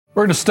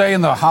We're going to stay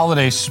in the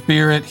holiday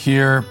spirit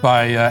here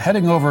by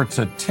heading over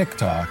to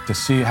TikTok to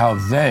see how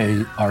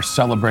they are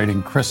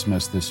celebrating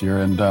Christmas this year.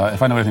 And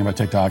if I know anything about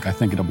TikTok, I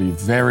think it'll be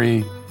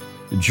very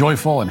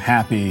joyful and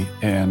happy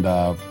and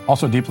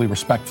also deeply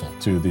respectful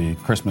to the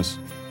Christmas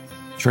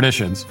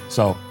traditions.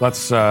 So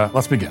let's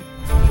begin.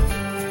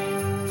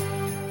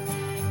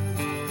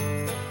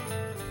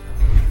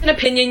 An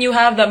opinion you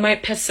have that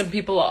might piss some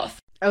people off.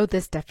 Oh,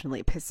 this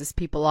definitely pisses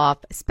people off,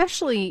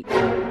 especially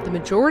the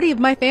majority of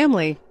my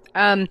family.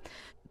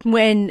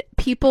 When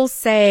people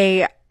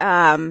say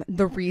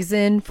the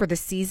reason for the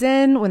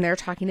season, when they're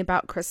talking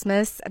about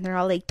Christmas, and they're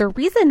all like, the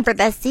reason for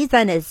the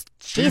season is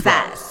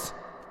Jesus.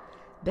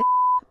 The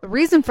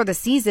reason for the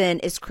season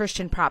is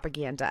Christian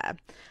propaganda.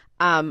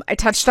 I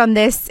touched on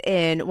this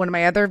in one of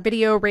my other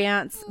video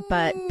rants,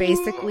 but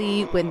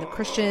basically when the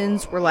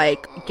Christians were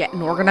like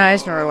getting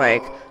organized and are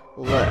like,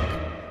 look,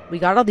 we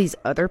got all these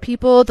other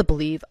people to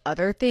believe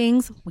other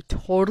things. We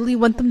totally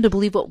want them to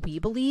believe what we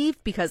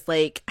believe because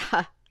like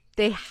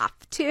they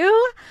have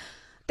to.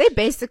 They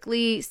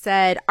basically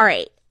said, all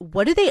right,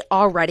 what do they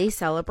already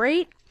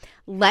celebrate?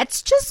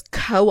 Let's just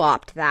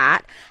co-opt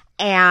that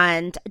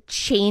and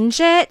change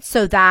it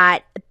so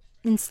that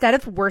instead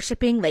of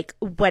worshiping like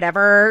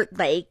whatever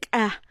like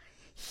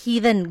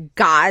heathen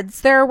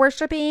gods they're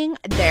worshiping,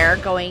 they're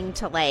going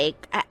to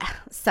like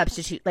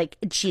substitute like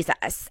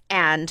Jesus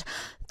and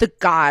the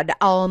God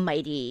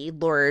Almighty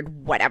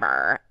Lord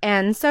whatever.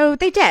 And so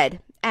they did.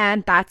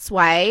 And that's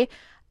why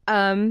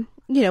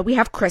we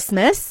have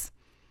Christmas,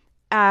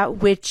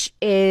 which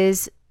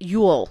is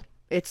Yule.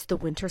 It's the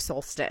winter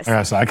solstice.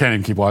 Yeah, so I can't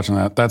even keep watching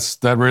that. That's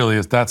a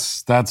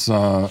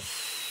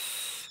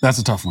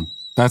tough one.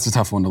 That's a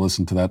tough one to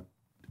listen to that.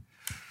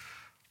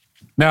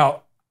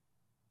 Now,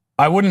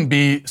 I wouldn't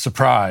be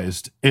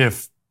surprised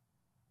if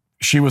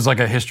she was like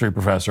a history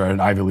professor at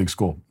an Ivy League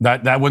school.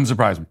 That wouldn't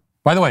surprise me.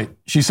 By the way,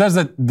 she says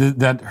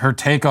that her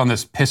take on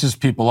this pisses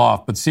people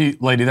off. But see,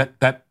 lady,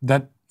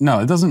 no,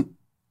 it doesn't.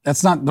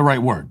 That's not the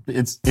right word.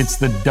 It's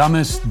the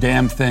dumbest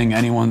damn thing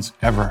anyone's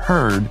ever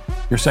heard.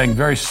 You're saying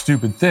very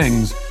stupid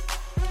things,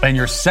 and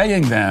you're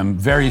saying them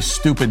very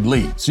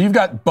stupidly. So you've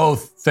got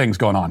both things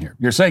going on here.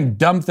 You're saying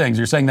dumb things.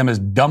 You're saying them as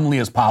dumbly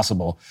as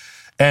possible.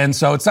 And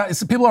so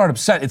people aren't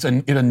upset. It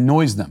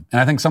annoys them.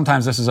 And I think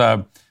sometimes this is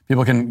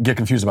people can get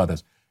confused about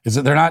this. Is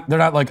that they're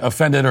not like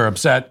offended or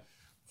upset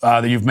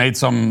that you've made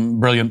some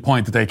brilliant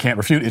point that they can't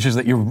refute. It's just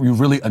that you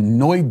really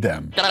annoyed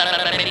them.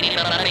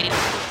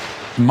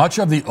 Much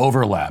of the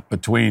overlap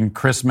between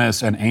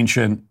Christmas and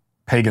ancient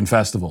pagan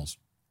festivals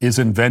is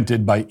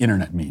invented by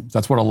internet memes.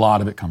 That's what a lot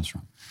of it comes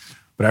from.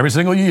 But every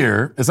single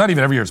year, it's not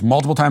even every year, it's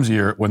multiple times a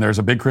year when there's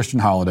a big Christian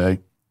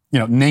holiday,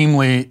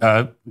 namely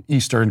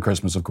Easter and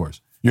Christmas, of course.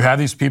 You have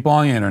these people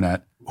on the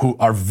internet who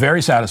are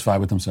very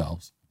satisfied with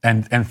themselves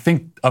and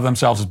think of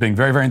themselves as being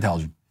very, very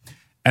intelligent.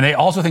 And they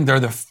also think they're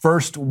the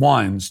first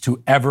ones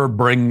to ever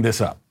bring this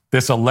up,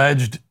 this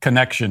alleged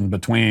connection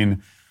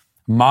between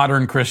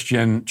modern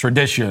Christian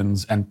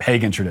traditions and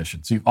pagan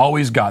traditions. You've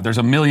always got, there's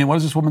a million, what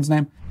is this woman's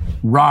name?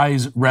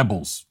 Rise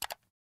Rebels.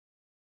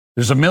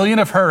 There's a million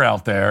of her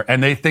out there,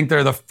 and they think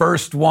they're the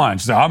first one.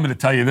 She said, I'm going to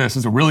tell you this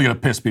is really going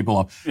to piss people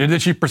off. And then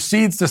she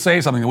proceeds to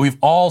say something that we've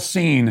all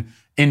seen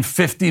in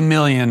 50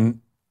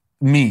 million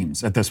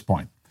memes at this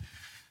point.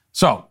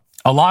 So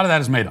a lot of that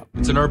is made up.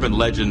 It's an urban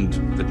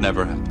legend that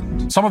never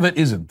happened. Some of it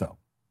isn't, though.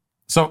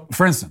 So,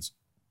 for instance,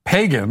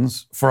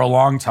 pagans for a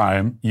long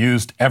time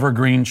used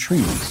evergreen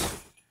trees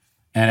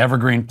and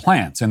evergreen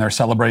plants in their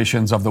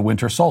celebrations of the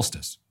winter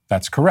solstice.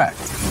 That's correct.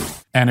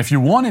 And if you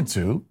wanted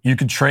to, you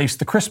could trace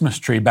the Christmas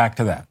tree back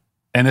to that.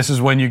 And this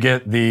is when you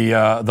get the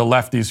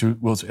lefties who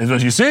will say,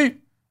 as you see,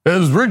 it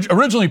was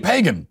originally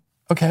pagan.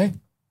 Okay,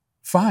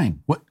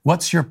 fine.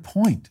 What's your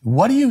point?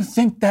 What do you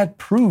think that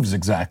proves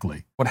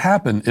exactly? What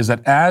happened is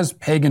that as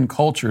pagan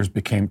cultures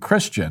became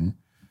Christian,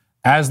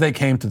 as they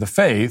came to the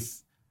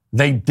faith,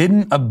 they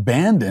didn't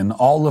abandon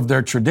all of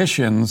their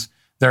traditions,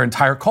 their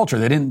entire culture.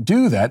 They didn't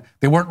do that.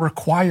 They weren't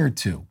required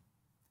to.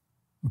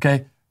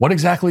 Okay? What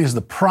exactly is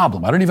the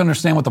problem? I don't even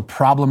understand what the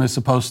problem is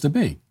supposed to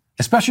be.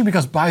 Especially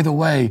because, by the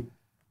way,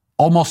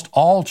 almost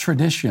all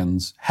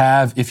traditions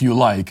have, if you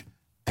like,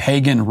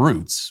 pagan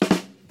roots.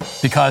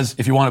 Because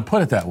if you want to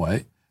put it that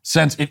way,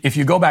 since if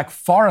you go back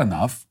far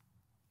enough,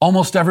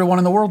 almost everyone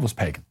in the world was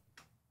pagan.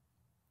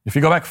 If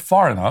you go back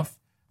far enough,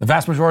 the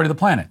vast majority of the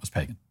planet was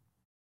pagan.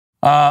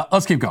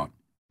 Let's keep going.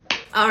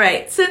 All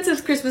right, since it's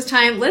Christmas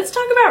time, let's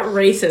talk about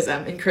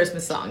racism in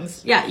Christmas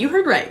songs. Yeah, you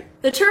heard right.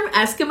 The term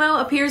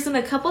Eskimo appears in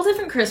a couple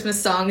different Christmas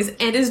songs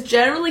and is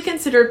generally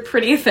considered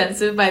pretty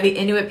offensive by the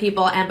Inuit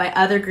people and by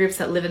other groups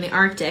that live in the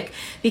Arctic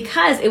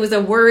because it was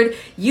a word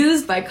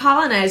used by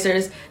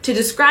colonizers to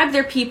describe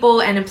their people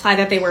and imply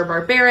that they were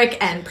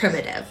barbaric and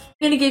primitive.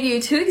 I'm going to give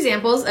you 2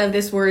 examples of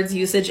this word's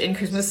usage in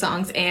Christmas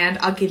songs, and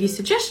I'll give you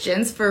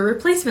suggestions for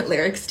replacement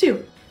lyrics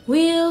too.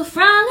 We'll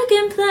frolic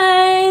and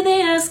play the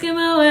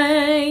Eskimo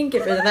way.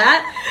 Get rid of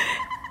that.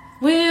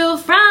 We'll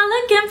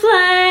frolic and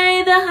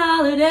play the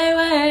holiday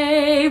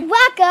way.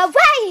 Walk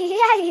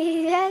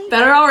away.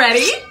 Better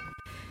already?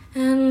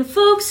 And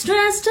folks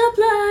dressed up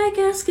like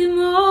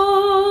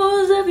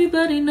Eskimos,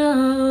 everybody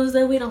knows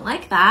that we don't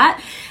like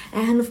that.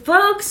 And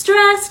folks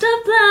dressed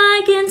up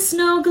like in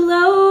snow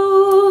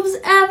globes,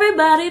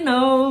 everybody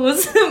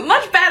knows.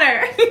 Much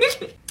better.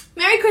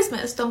 Merry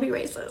Christmas, don't be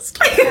racist.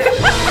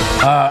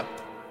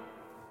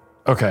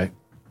 Okay.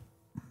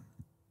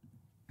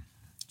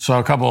 So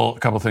a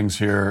couple things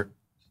here.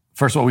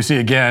 First of all, we see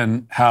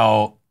again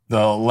how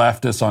the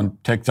leftists on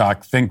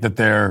TikTok think that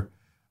they're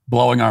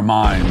blowing our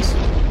minds.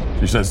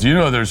 She says, do you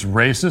know there's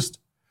racist?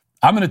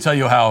 I'm going to tell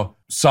you how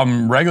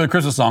some regular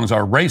Christmas songs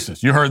are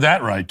racist. You heard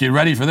that right. Get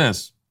ready for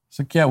this. It's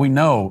like, yeah, we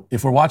know.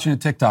 If we're watching a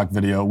TikTok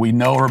video, we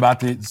know we're about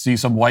to see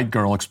some white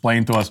girl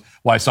explain to us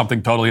why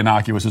something totally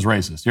innocuous is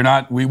racist.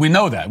 We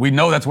know that. We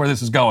know that's where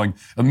this is going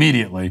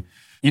immediately.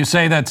 You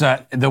say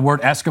that the word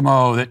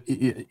Eskimo, that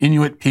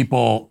Inuit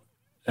people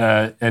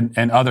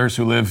and others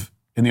who live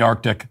in the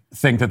Arctic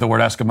think that the word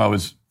Eskimo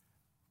is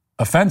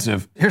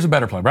offensive. Here's a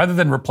better plan. Rather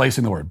than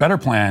replacing the word, better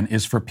plan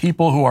is for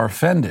people who are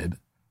offended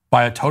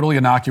by a totally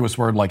innocuous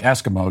word like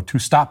Eskimo to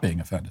stop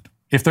being offended.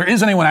 If there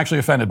is anyone actually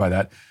offended by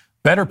that,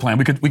 better plan,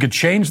 we could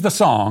change the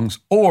songs,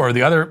 or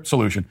the other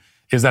solution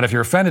is that if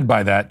you're offended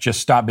by that,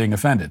 just stop being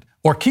offended.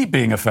 Or keep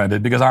being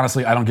offended, because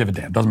honestly, I don't give a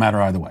damn. Doesn't matter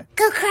either way.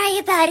 Go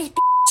cry about it,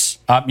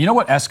 bitch. You know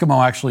what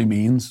Eskimo actually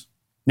means?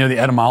 You know the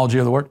etymology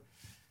of the word?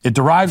 It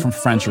derived from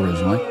French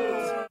originally.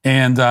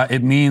 And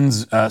it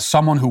means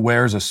someone who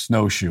wears a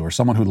snowshoe or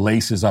someone who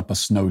laces up a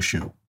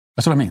snowshoe.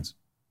 That's what it means.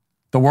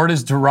 The word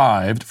is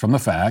derived from the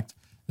fact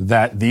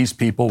that these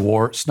people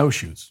wore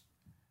snowshoes.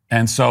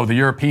 And so the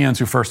Europeans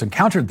who first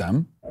encountered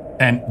them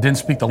and didn't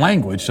speak the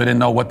language, so they didn't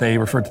know what they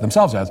referred to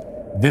themselves as,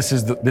 this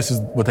is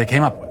what they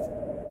came up with.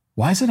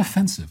 Why is it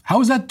offensive? How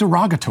is that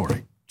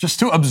derogatory? Just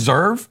to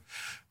observe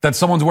that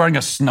someone's wearing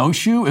a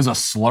snowshoe is a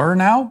slur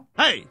now?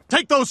 Hey,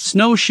 take those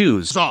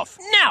snowshoes off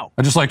now!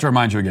 I'd just like to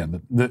remind you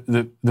again that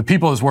the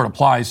people this word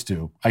applies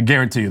to, I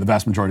guarantee you the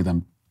vast majority of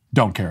them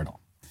don't care at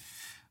all.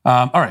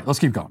 All right, let's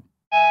keep going.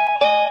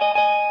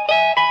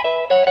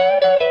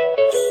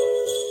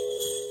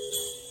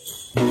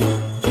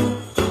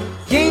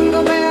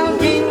 Jingle bell,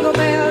 jingle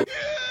bell.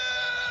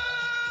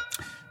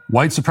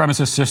 White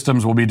supremacist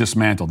systems will be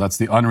dismantled. That's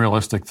the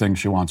unrealistic thing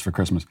she wants for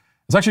Christmas.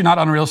 It's actually not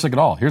unrealistic at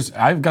all.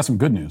 I've got some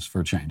good news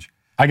for a change.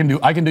 I can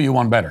do you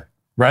one better.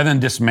 Rather than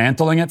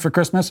dismantling it for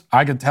Christmas,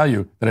 I can tell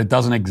you that it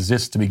doesn't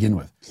exist to begin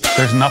with.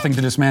 There's nothing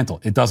to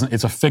dismantle.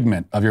 It's a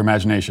figment of your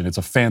imagination. It's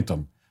a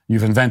phantom.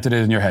 You've invented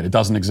it in your head. It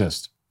doesn't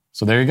exist.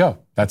 So there you go.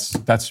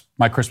 That's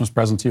my Christmas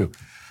present to you.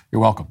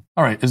 You're welcome.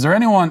 All right. Is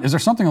there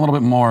something a little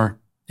bit more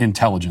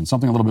intelligent,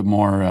 something a little bit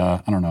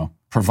more,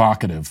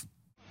 provocative?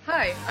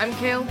 Hi, I'm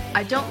Kale.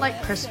 I don't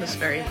like Christmas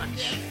very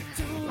much.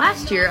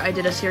 Last year, I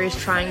did a series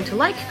trying to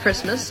like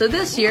Christmas, so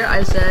this year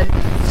I said,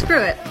 screw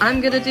it,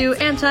 I'm gonna do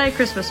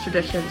anti-Christmas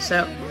traditions,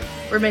 so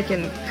we're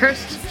making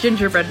cursed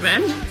gingerbread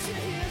men.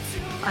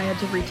 I had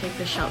to retake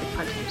this shot like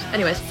 5 times.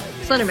 Anyways,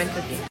 Slenderman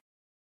cookie.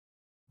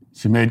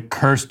 She made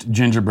cursed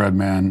gingerbread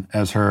men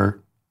as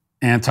her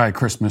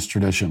anti-Christmas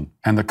tradition.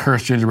 And the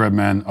cursed gingerbread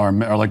men are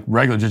like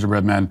regular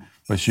gingerbread men,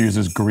 but she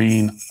uses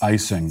green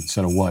icing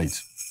instead of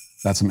white.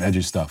 That's some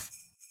edgy stuff.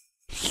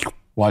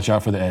 Watch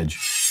out for the edge.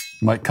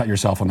 You might cut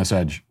yourself on this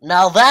edge.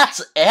 Now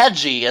that's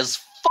edgy as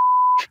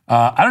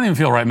I don't even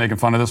feel right making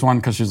fun of this one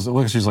because she's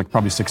like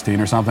probably 16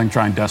 or something,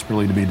 trying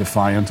desperately to be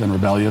defiant and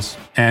rebellious.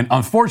 And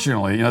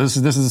unfortunately, this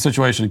is the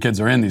situation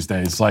kids are in these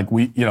days. Like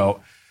we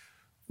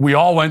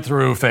all went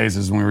through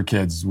phases when we were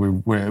kids.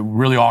 We're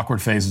really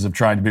awkward phases of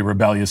trying to be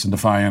rebellious and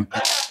defiant.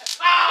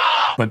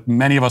 But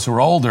many of us who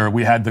were older,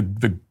 we had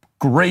the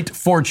great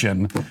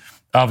fortune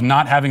of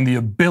not having the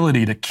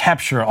ability to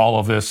capture all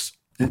of this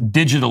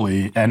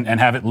digitally and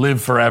have it live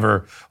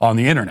forever on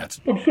the internet.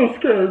 I'm so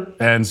scared.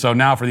 And so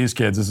now for these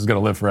kids, this is going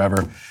to live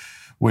forever,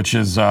 which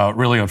is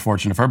really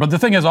unfortunate for her. But the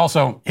thing is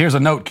also, here's a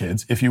note,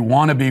 kids. If you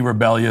want to be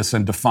rebellious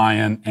and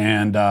defiant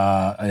and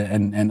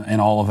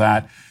all of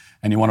that,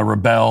 and you want to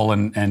rebel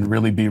and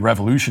really be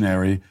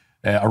revolutionary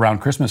around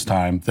Christmas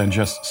time, then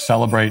just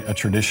celebrate a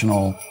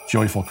traditional,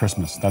 joyful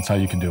Christmas. That's how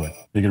you can do it.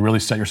 You can really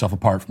set yourself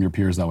apart from your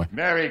peers that way.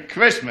 Merry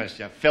Christmas,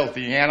 you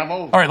filthy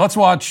animal. All right, let's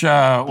watch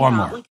one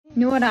more.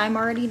 You know what I'm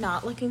already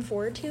not looking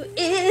forward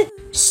to?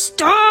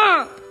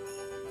 Stop!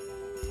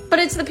 But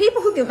it's the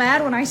people who get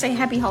mad when I say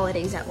happy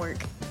holidays at work.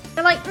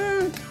 They're like,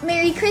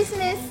 Merry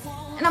Christmas.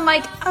 And I'm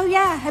like, oh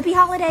yeah, happy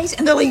holidays.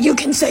 And they're like, you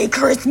can say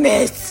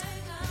Christmas.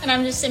 And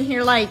I'm just sitting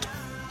here like,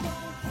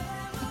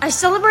 I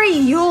celebrate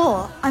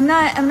Yule. I'm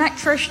not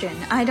Christian.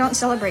 I don't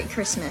celebrate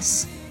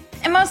Christmas.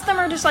 And most of them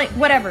are just like,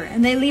 whatever,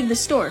 and they leave the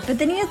store. But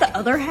then you have the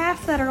other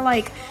half that are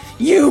like,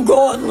 you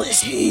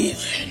godless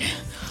heathen.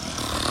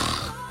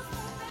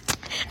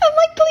 I'm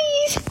like,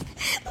 please,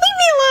 leave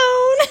me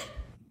alone.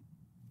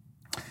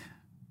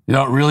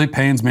 It really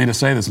pains me to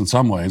say this in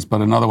some ways,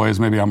 but in other ways,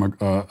 maybe I'm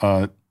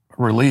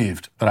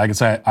relieved that I can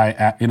say,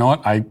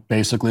 I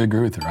basically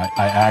agree with her.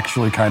 I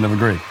actually kind of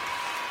agree.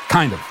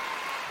 Kind of.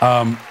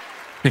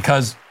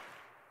 Because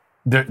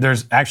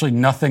there's actually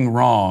nothing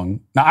wrong.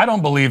 Now, I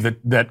don't believe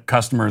that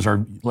customers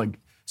are like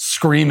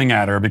screaming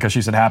at her because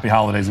she said Happy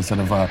Holidays instead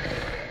of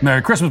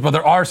Merry Christmas. But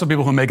there are some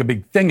people who make a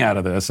big thing out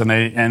of this, and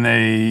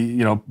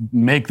they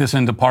make this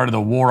into part of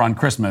the war on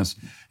Christmas.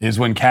 Is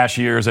when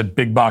cashiers at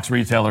big box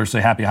retailers say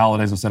Happy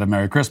Holidays instead of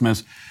Merry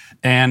Christmas,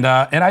 and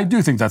I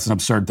do think that's an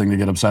absurd thing to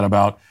get upset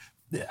about.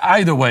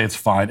 Either way, it's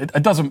fine.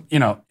 It doesn't,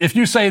 if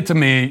you say it to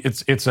me,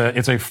 it's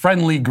a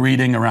friendly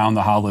greeting around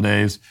the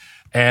holidays,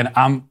 and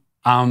I'm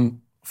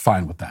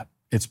fine with that.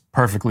 It's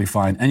perfectly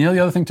fine. And the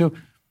other thing too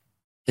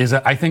is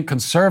that I think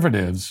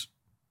conservatives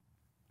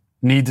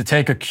need to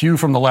take a cue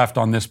from the left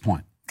on this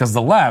point, because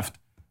the left,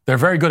 they're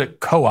very good at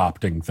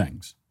co-opting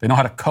things. They know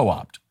how to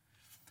co-opt,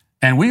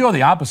 and we go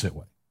the opposite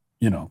way.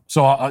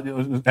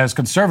 So as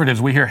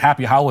conservatives, we hear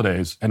Happy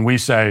Holidays and we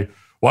say,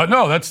 "Well,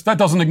 no, that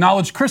doesn't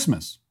acknowledge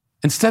Christmas."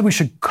 Instead, we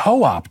should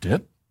co-opt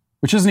it,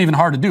 which isn't even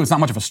hard to do. It's not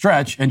much of a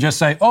stretch, and just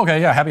say,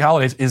 okay, yeah, Happy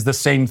Holidays is the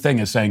same thing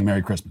as saying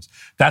Merry Christmas.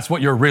 That's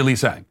what you're really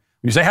saying.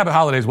 When you say Happy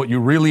Holidays, what you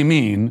really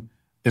mean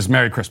is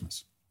Merry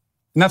Christmas.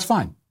 And that's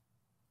fine.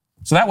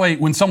 So that way,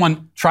 when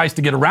someone tries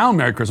to get around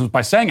Merry Christmas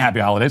by saying Happy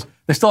Holidays,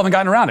 they still haven't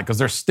gotten around it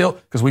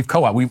because we've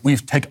co-opted.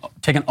 We've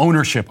taken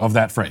ownership of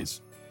that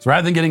phrase. So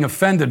rather than getting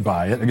offended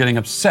by it or getting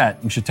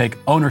upset, we should take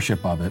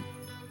ownership of it.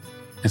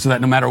 And so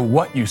that no matter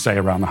what you say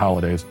around the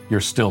holidays,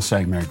 you're still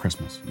saying Merry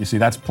Christmas. You see,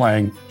 that's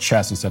playing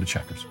chess instead of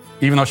checkers.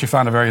 Even though she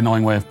found a very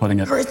annoying way of putting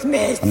it.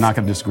 Christmas! I'm not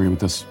going to disagree with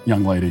this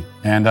young lady.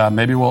 And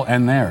maybe we'll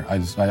end there. I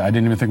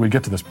didn't even think we'd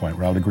get to this point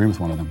where I would agree with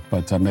one of them.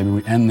 But maybe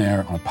we end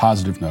there on a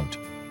positive note.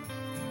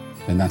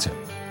 And that's it.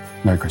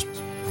 Merry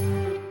Christmas.